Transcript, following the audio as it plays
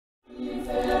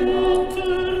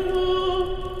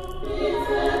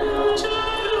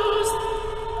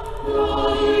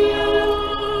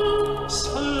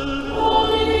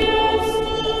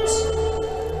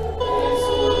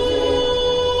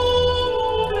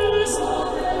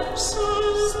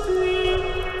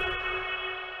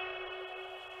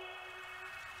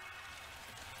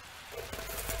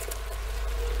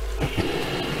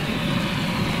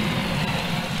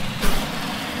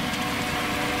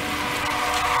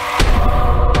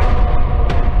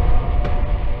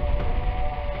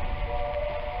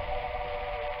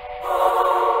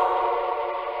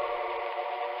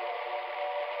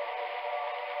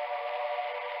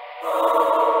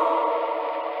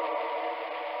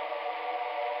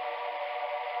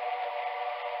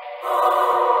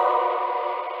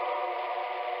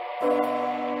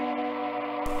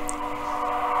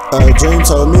A dream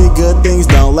told me good things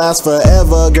don't last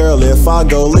forever. Girl, if I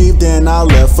go leave, then I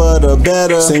left for the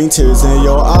better. Seen tears in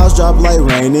your eyes drop like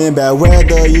rain in bad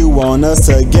weather. You want us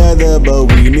together, but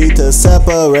we need to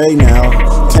separate now.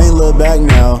 Can't look back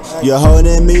now. You're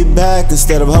holding me back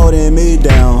instead of holding me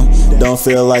down. Don't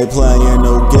feel like playing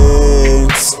no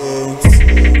games.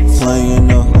 Playing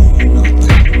no.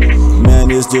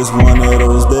 Man, it's just one of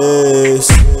those days.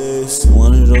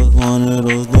 One of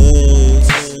those days.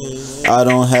 I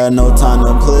don't have no time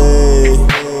to play.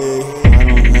 I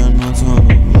don't have no time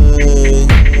to play.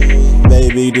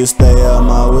 Baby, just stay out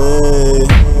my way.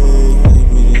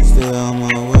 Baby, just stay out my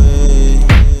way.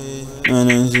 And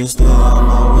then just stay out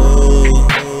my way.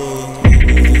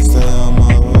 Baby, just stay out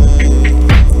my way.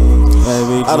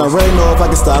 Baby, I don't really know if I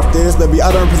can stop this. Baby,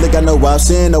 I don't really got no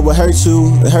option. No, it hurts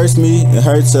you, it hurts me, it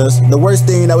hurts us. The worst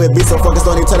thing that we be so focused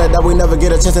on each other that we never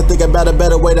get a chance to think about a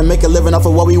better way to make a living off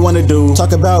of what we wanna do.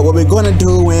 Talk about what we gonna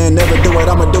do and never do it.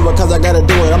 I'ma do it cause I gotta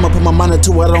do it. I'ma put my mind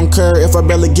into it. I don't care if I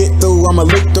barely get through. I'ma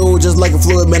look through just like a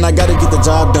fluid, man. I gotta get the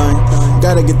job done.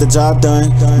 Gotta get the job done.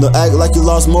 Don't act like you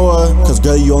lost more, cause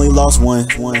girl, you only lost one.